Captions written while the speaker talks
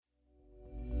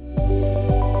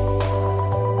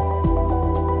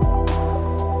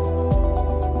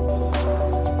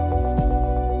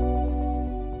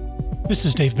This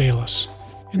is Dave Bayless.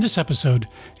 In this episode,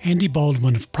 Andy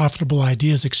Baldwin of Profitable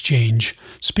Ideas Exchange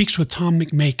speaks with Tom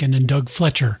McMakin and Doug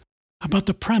Fletcher about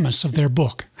the premise of their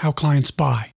book, How Clients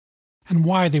Buy, and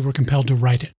why they were compelled to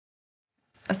write it.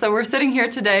 So we're sitting here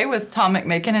today with Tom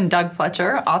McMakin and Doug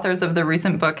Fletcher, authors of the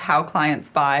recent book, How Clients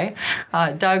Buy.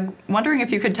 Doug, wondering if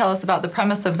you could tell us about the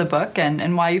premise of the book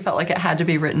and why you felt like it had to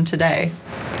be written today.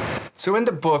 So in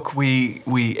the book,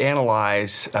 we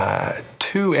analyze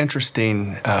two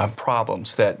interesting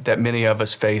problems that many of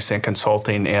us face in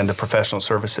consulting and the professional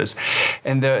services.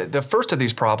 And the first of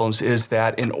these problems is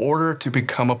that in order to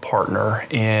become a partner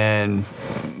in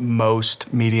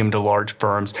most medium to large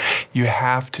firms, you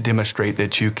have to demonstrate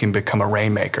that you can become a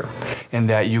rainmaker and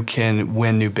that you can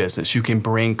win new business. You can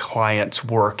bring clients'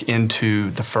 work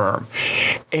into the firm.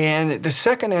 And the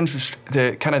second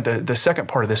the second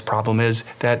part of this problem is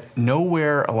that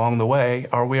nowhere along the way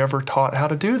are we ever taught how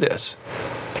to do this.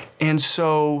 And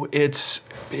so it's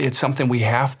something we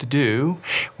have to do.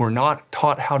 We're not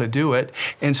taught how to do it.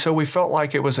 And so we felt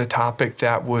like it was a topic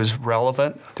that was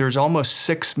relevant. There's almost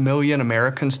 6 million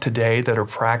Americans today that are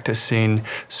practicing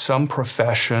some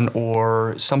profession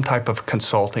or some type of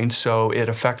consulting. So it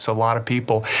affects a lot of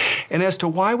people. And as to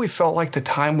why we felt like the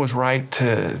time was right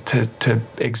to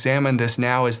examine this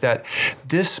now is that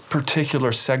this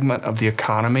particular segment of the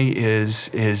economy is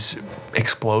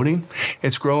exploding.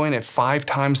 It's growing at 5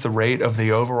 times the rate of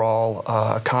the overall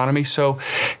economy. So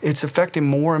it's affecting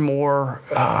more and more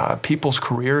people's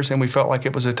careers, and we felt like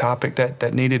it was a topic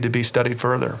that needed to be studied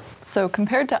further. So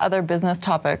compared to other business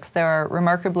topics, there are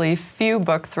remarkably few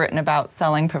books written about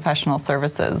selling professional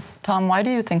services. Tom, why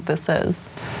do you think this is?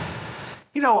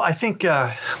 You know, I think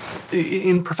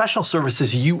in professional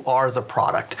services, you are the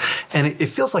product. And it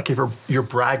feels like you're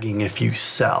bragging if you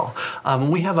sell.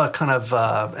 We have a kind of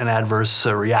an adverse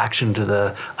reaction to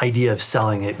the idea of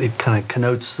selling. It kind of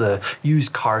connotes the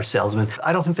used car salesman.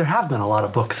 I don't think there have been a lot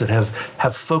of books that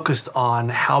have focused on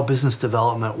how business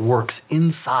development works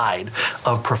inside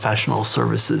of professional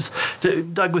services.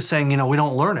 Doug was saying, we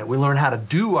don't learn it. We learn how to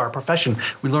do our profession.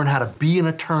 We learn how to be an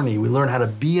attorney. We learn how to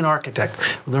be an architect.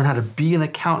 We learn how to be an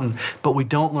accountant, but we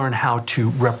don't learn how to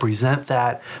represent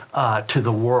that to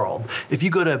the world. If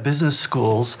you go to business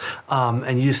schools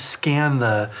and you scan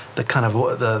the kind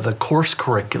of the course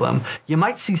curriculum, you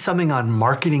might see something on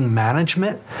marketing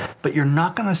management, but you're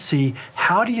not going to see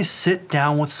how do you sit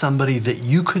down with somebody that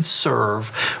you could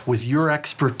serve with your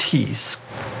expertise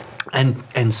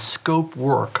and scope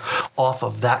work off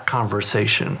of that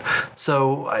conversation.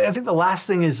 So I think the last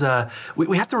thing is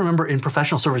we have to remember in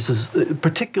professional services,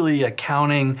 particularly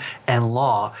accounting and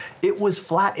law, it was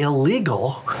flat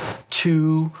illegal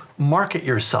to market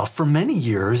yourself. For many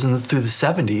years and through the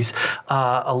 70s,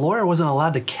 a lawyer wasn't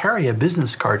allowed to carry a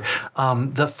business card.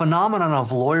 The phenomenon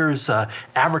of lawyers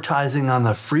advertising on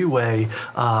the freeway,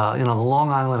 the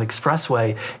Long Island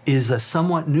Expressway, is a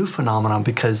somewhat new phenomenon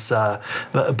because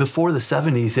before the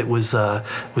 70s, it was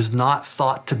not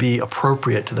thought to be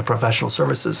appropriate to the professional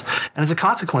services. And as a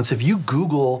consequence, if you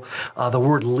Google the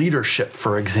word leadership,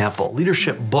 for example,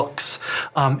 leadership books,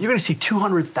 you're going to see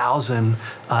 200,000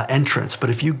 entrants.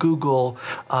 But if you Google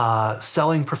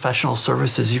selling professional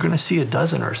services, you're going to see a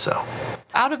dozen or so.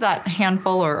 Out of that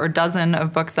handful or dozen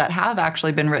of books that have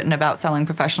actually been written about selling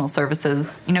professional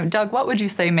services, Doug, what would you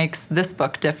say makes this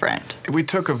book different? We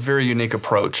took a very unique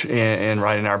approach in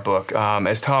writing our book.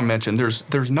 As Tom mentioned,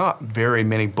 there's not very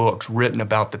many books written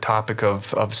about the topic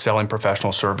of selling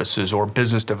professional services or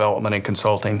business development and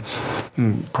consulting.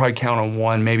 Probably count on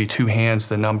one, maybe two hands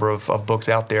the number of books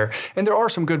out there. And there are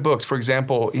some good books. For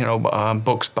example,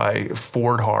 books by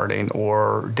Ford Harding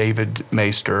or David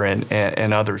Maister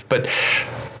and others. But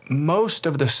most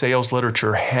of the sales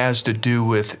literature has to do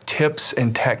with tips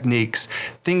and techniques,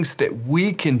 things that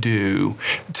we can do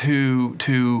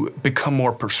to become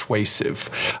more persuasive.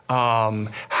 How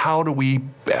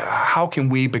can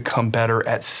we become better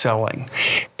at selling?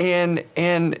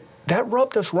 And that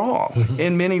rubbed us wrong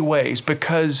in many ways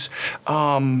because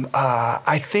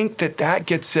I think that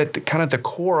gets at the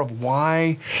core of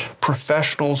why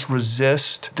professionals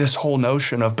resist this whole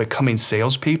notion of becoming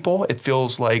salespeople. It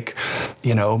feels like,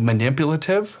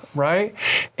 manipulative, right?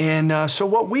 And so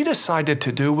what we decided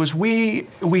to do was we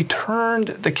turned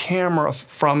the camera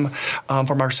from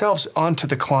ourselves onto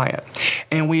the client,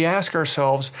 and we ask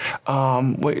ourselves,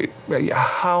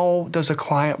 how does a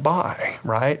client buy,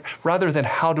 right? Rather than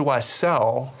how do I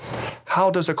sell,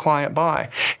 how does a client buy?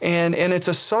 And it's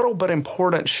a subtle but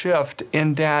important shift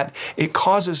in that it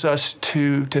causes us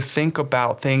to think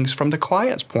about things from the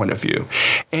client's point of view.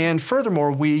 And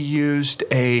furthermore, we used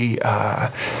a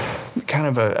kind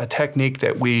of a technique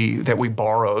that we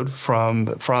borrowed from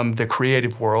the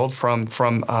creative world, from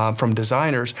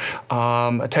designers,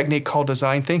 a technique called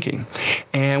design thinking.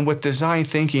 And with design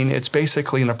thinking, it's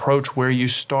basically an approach where you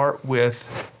start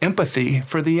with empathy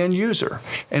for the end user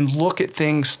and look at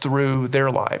things through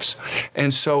their lives.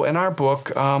 And so in our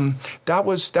book, that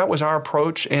was our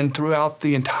approach. And throughout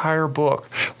the entire book,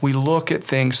 we look at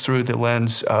things through the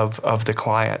lens of the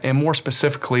client, and more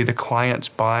specifically, the client's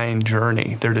buying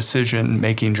journey, their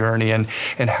decision-making journey, and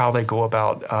how they go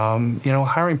about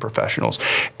hiring professionals.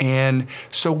 And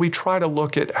so we try to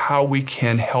look at how we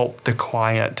can help the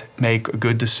client make a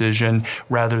good decision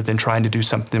rather than trying to do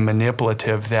something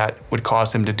manipulative that would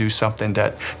cause them to do something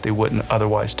that they wouldn't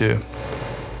otherwise do.